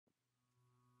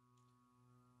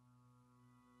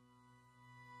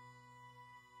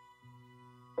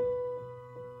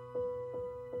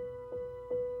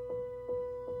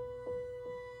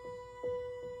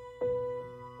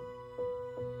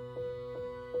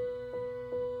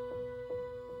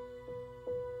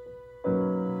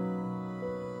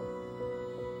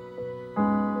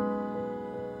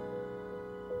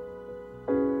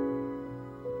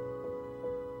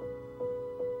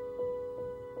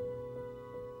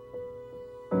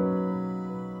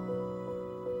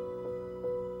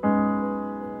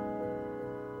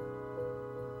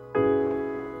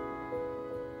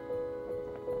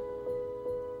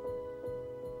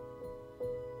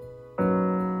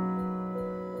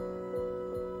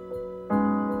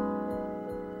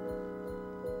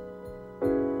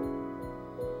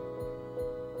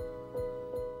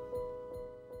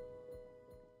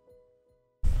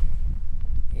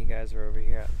guys, we're over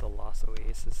here at the Lost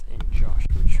Oasis in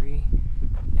Joshua Tree,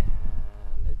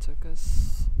 and it took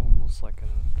us almost like an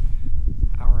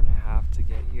hour and a half to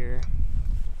get here,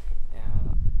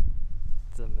 and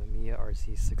the Mamiya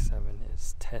RZ67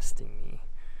 is testing me,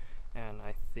 and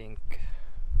I think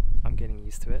I'm getting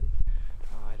used to it.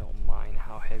 I don't mind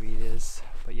how heavy it is,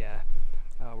 but yeah,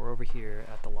 we're over here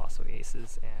at the Lost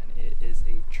Oasis, and it is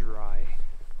a dry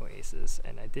oasis,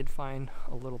 and I did find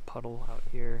a little puddle out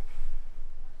here,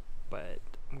 but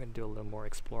I'm gonna do a little more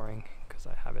exploring because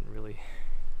I haven't really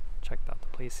checked out the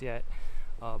place yet.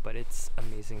 But it's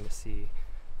amazing to see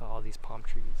all these palm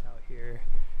trees out here,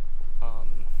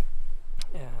 and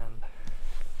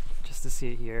just to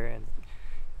see it here, and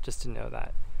just to know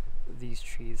that these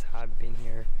trees have been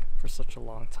here for such a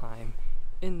long time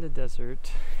in the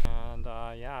desert. And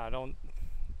yeah, I don't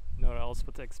know what else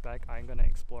what to expect. I'm gonna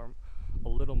explore a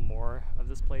little more of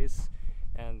this place,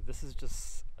 and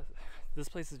this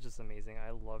place is just amazing.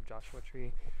 I love Joshua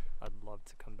Tree. I'd love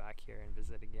to come back here and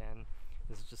visit again.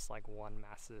 This is just like one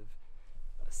massive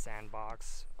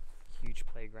sandbox, huge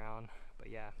playground. But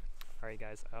yeah, all right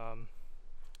guys,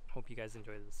 hope you guys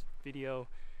enjoyed this video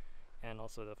and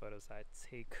also the photos I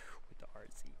take with the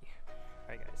RZ.